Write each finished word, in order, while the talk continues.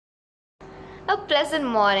A pleasant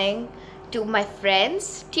morning to my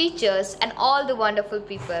friends, teachers, and all the wonderful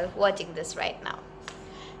people watching this right now.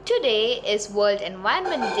 Today is World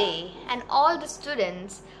Environment Day, and all the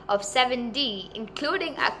students of 7D,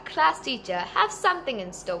 including our class teacher, have something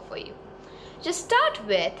in store for you. To start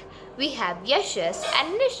with, we have Yashas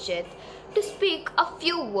and Nishchit to speak a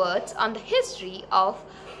few words on the history of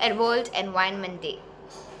World Environment Day.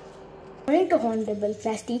 Good morning to Honorable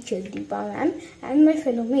Class Teacher Deepa Ma'am and my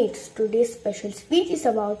fellow mates. Today's special speech is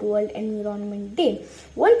about World Environment Day.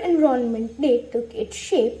 World Environment Day took its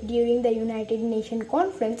shape during the United Nations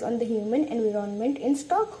Conference on the Human Environment in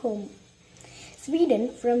Stockholm,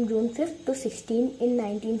 Sweden from June 5 to 16 in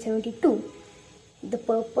 1972. The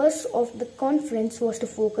purpose of the conference was to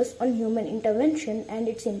focus on human intervention and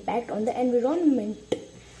its impact on the environment.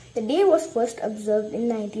 The day was first observed in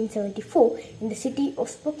 1974 in the city of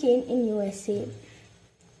Spokane in USA.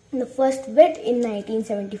 The first VET in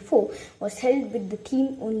 1974 was held with the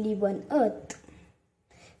theme Only One Earth.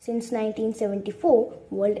 Since 1974,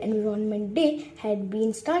 World Environment Day had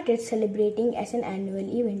been started celebrating as an annual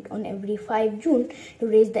event on every 5 June to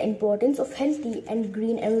raise the importance of healthy and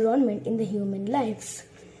green environment in the human lives.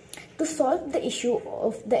 To solve the issue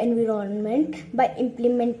of the environment by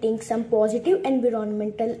implementing some positive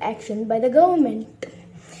environmental action by the government.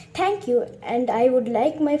 Thank you, and I would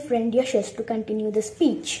like my friend Yashas to continue the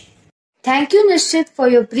speech. Thank you, Nishchit, for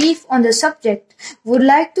your brief on the subject. Would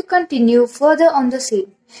like to continue further on the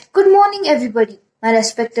same. Good morning, everybody, my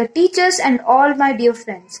respected teachers and all my dear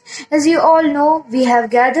friends. As you all know, we have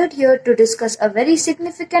gathered here to discuss a very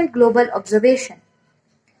significant global observation.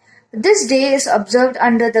 This day is observed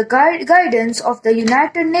under the guidance of the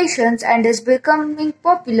United Nations and is becoming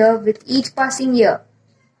popular with each passing year.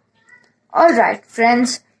 Alright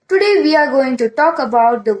friends, today we are going to talk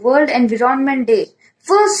about the World Environment Day,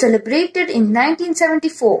 first celebrated in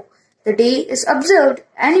 1974. The day is observed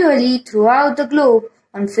annually throughout the globe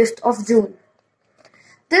on 5th of June.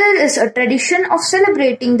 There is a tradition of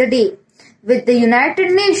celebrating the day with the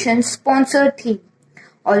United Nations sponsored theme.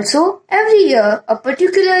 Also, every year, a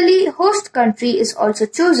particularly host country is also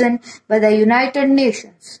chosen by the United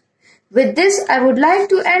Nations. With this, I would like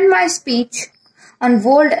to end my speech on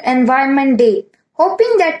World Environment Day,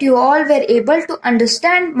 hoping that you all were able to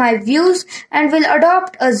understand my views and will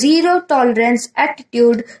adopt a zero-tolerance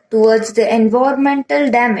attitude towards the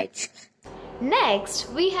environmental damage.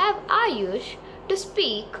 Next, we have Ayush to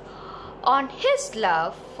speak on his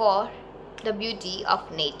love for the beauty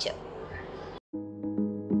of nature.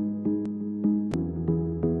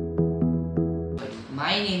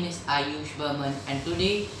 My name is Ayush Burman and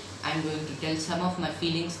today I am going to tell some of my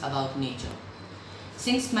feelings about nature.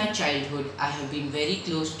 Since my childhood, I have been very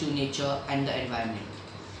close to nature and the environment.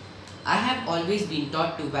 I have always been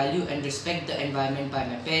taught to value and respect the environment by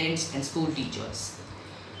my parents and school teachers.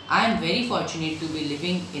 I am very fortunate to be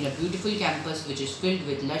living in a beautiful campus which is filled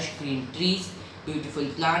with lush green trees, beautiful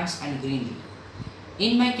plants and greenery.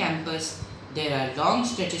 In my campus, there are long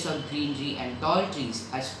stretches of greenery and tall trees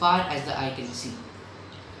as far as the eye can see.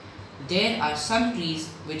 There are some trees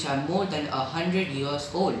which are more than 100 years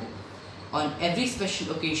old. On every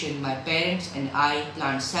special occasion, my parents and I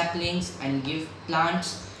plant saplings and give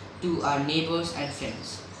plants to our neighbors and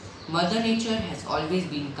friends. Mother Nature has always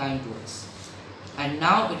been kind to us. And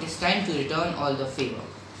now it is time to return all the favor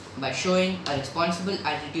by showing a responsible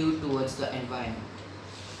attitude towards the environment.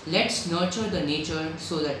 Let's nurture the nature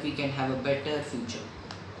so that we can have a better future.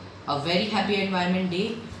 A very happy Environment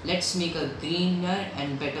Day. Let's make a greener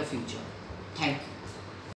and better future. Thank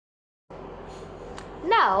you.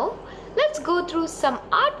 Now, let's go through some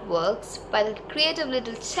artworks by the creative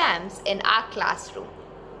little champs in our classroom.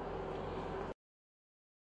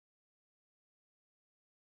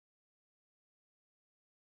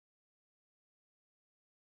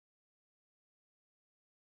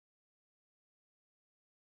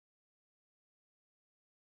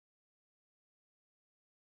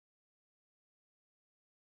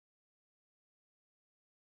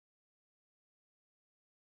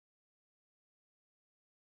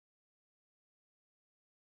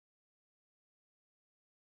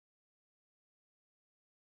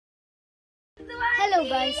 Hello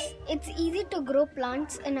guys, it's easy to grow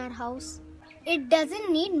plants in our house. It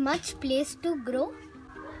doesn't need much place to grow.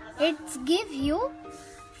 It gives you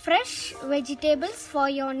fresh vegetables for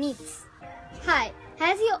your needs. Hi,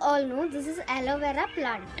 as you all know, this is aloe vera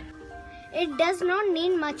plant. It does not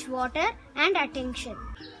need much water and attention.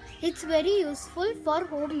 It's very useful for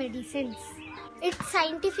home medicines. It's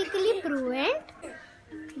scientifically proven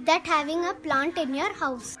that having a plant in your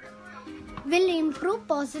house will improve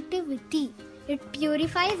positivity. It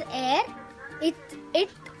purifies air. It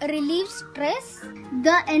relieves stress.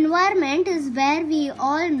 The environment is where we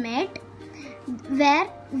all met, where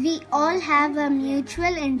we all have a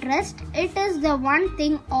mutual interest. It is the one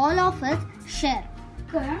thing all of us share.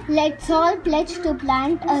 Let's all pledge to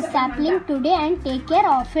plant a sapling today and take care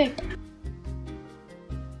of it.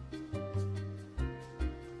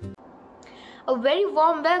 A very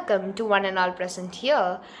warm welcome to one and all present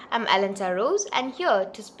here. I'm Alanza Rose and here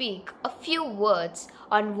to speak a few words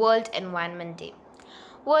on World Environment Day.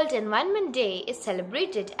 World Environment Day is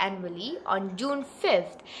celebrated annually on June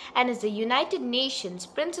 5th and is the United Nations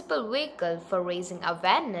principal vehicle for raising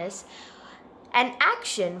awareness and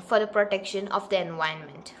action for the protection of the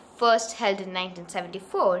environment. First held in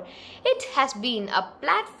 1974, it has been a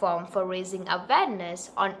platform for raising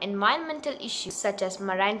awareness on environmental issues such as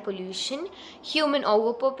marine pollution, human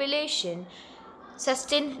overpopulation,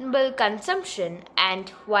 sustainable consumption,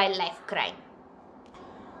 and wildlife crime.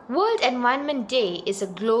 World Environment Day is a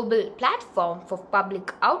global platform for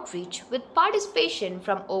public outreach with participation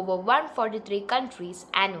from over 143 countries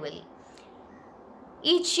annually.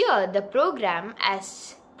 Each year, the program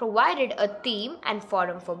has provided a theme and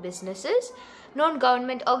forum for businesses,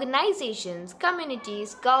 non-government organizations,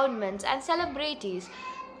 communities, governments, and celebrities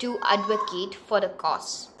to advocate for the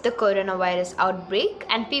cause. The coronavirus outbreak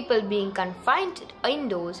and people being confined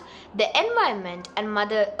indoors, the environment and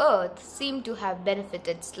Mother Earth seem to have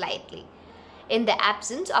benefited slightly. In the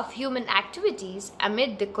absence of human activities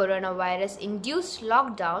amid the coronavirus-induced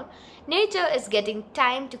lockdown, nature is getting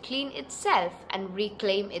time to clean itself and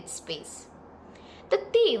reclaim its space. The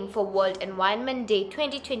theme for World Environment Day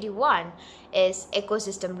 2021 is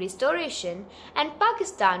Ecosystem Restoration, and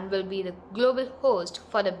Pakistan will be the global host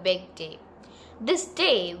for the big day. This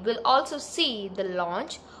day will also see the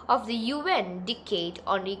launch of the UN Decade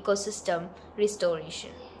on Ecosystem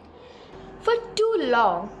Restoration. For too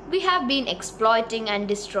long, we have been exploiting and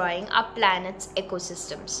destroying our planet's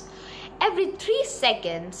ecosystems. Every 3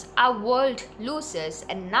 seconds, our world loses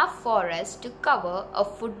enough forest to cover a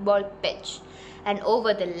football pitch. And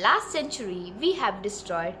over the last century, we have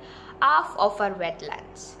destroyed half of our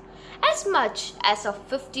wetlands. As much as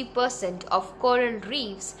 50% of coral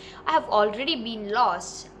reefs have already been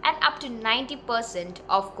lost, and up to 90%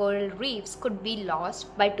 of coral reefs could be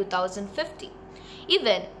lost by 2050,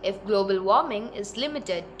 even if global warming is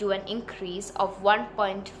limited to an increase of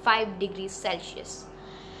 1.5 degrees Celsius.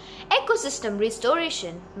 Ecosystem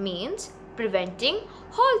restoration means preventing,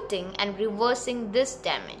 halting, and reversing this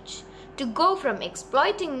damage, to go from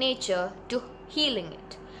exploiting nature to healing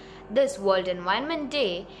it. This World Environment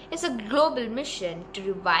Day is a global mission to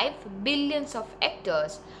revive billions of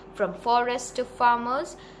hectares, from forests to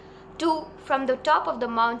farmers, from the top of the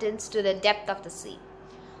mountains to the depth of the sea.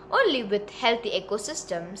 Only with healthy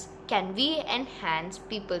ecosystems can we enhance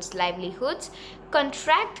people's livelihoods,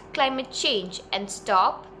 contract climate change, and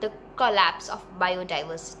stop the collapse of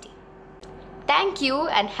biodiversity. Thank you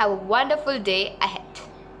and have a wonderful day ahead.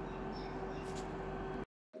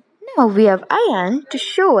 Now we have Ayan to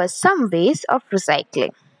show us some ways of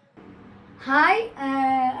recycling. Hi,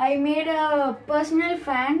 I made a personal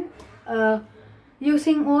fan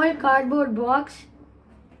using old cardboard box,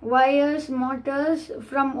 wires, motors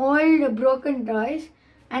from old broken toys,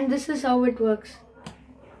 and this is how it works.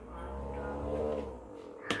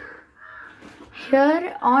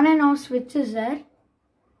 Here on and off switches there,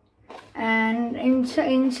 and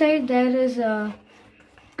inside there is a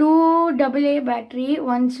 2 AA battery,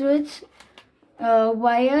 1 switch,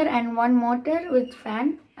 wire and 1 motor with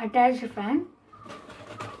fan, attached fan,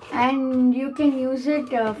 and you can use it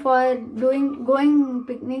for going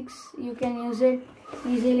picnics. You can use it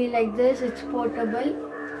easily like this. It's portable.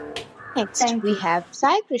 Next, we have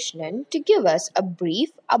Sai Krishnan to give us a brief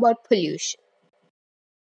about pollution.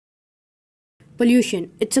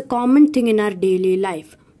 Pollution. It's a common thing in our daily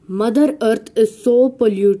life. Mother Earth is so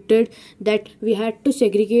polluted that we had to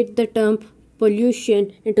segregate the term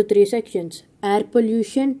pollution into 3 sections: air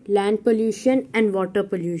pollution, land pollution, and water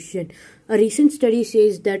pollution. A recent study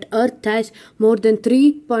says that Earth has more than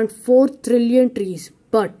 3.4 trillion trees,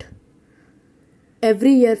 but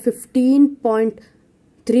every year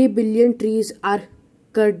 15.3 billion trees are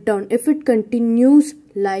cut down. If it continues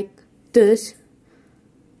like this,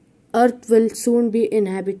 Earth will soon be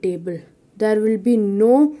inhabitable. There will be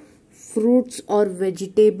no fruits or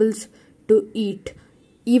vegetables to eat.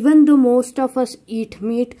 Even though most of us eat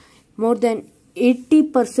meat, more than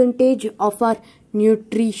 80% of our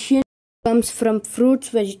nutrition comes from fruits,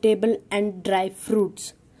 vegetables, and dry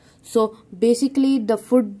fruits. So basically the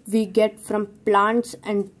food we get from plants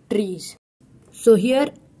and trees. So here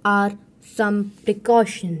are some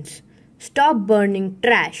precautions. Stop burning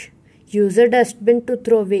trash. Use a dustbin to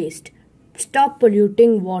throw waste. Stop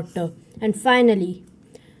polluting water. And finally,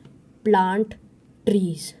 plant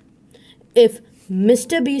trees. If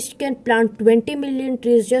Mr. Beast can plant 20 million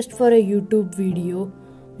trees just for a YouTube video,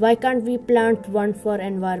 why can't we plant one for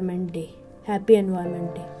Environment Day? Happy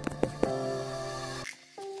Environment Day.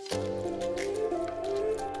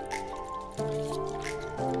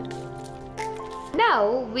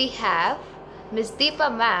 Now we have Miss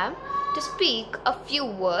Deepa ma'am to speak a few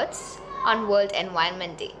words on World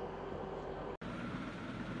Environment Day.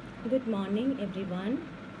 Good morning, everyone.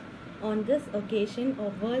 On this occasion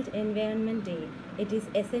of World Environment Day, it is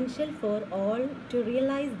essential for all to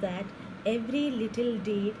realize that every little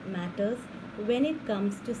deed matters when it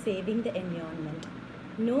comes to saving the environment.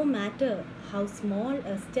 No matter how small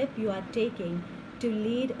a step you are taking to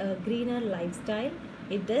lead a greener lifestyle,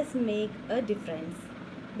 it does make a difference.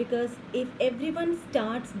 Because if everyone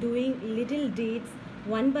starts doing little deeds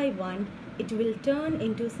one by one, it will turn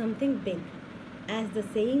into something big. As the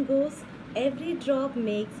saying goes, every drop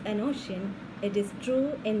makes an ocean. It is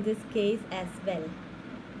true in this case as well.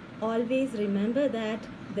 Always remember that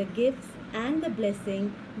the gifts and the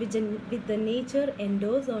blessing which the nature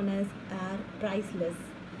endows on us are priceless.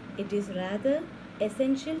 It is rather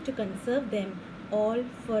essential to conserve them all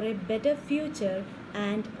for a better future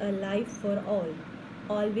and a life for all.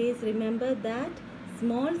 Always remember that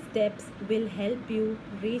small steps will help you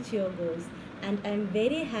reach your goals. And I'm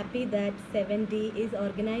very happy that 7D is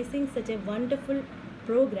organizing such a wonderful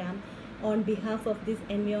program on behalf of this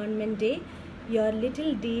Environment Day. Your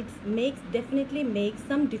little deeds definitely make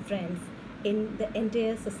some difference in the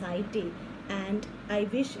entire society. And I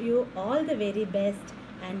wish you all the very best,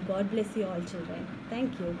 and God bless you all, children.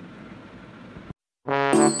 Thank you.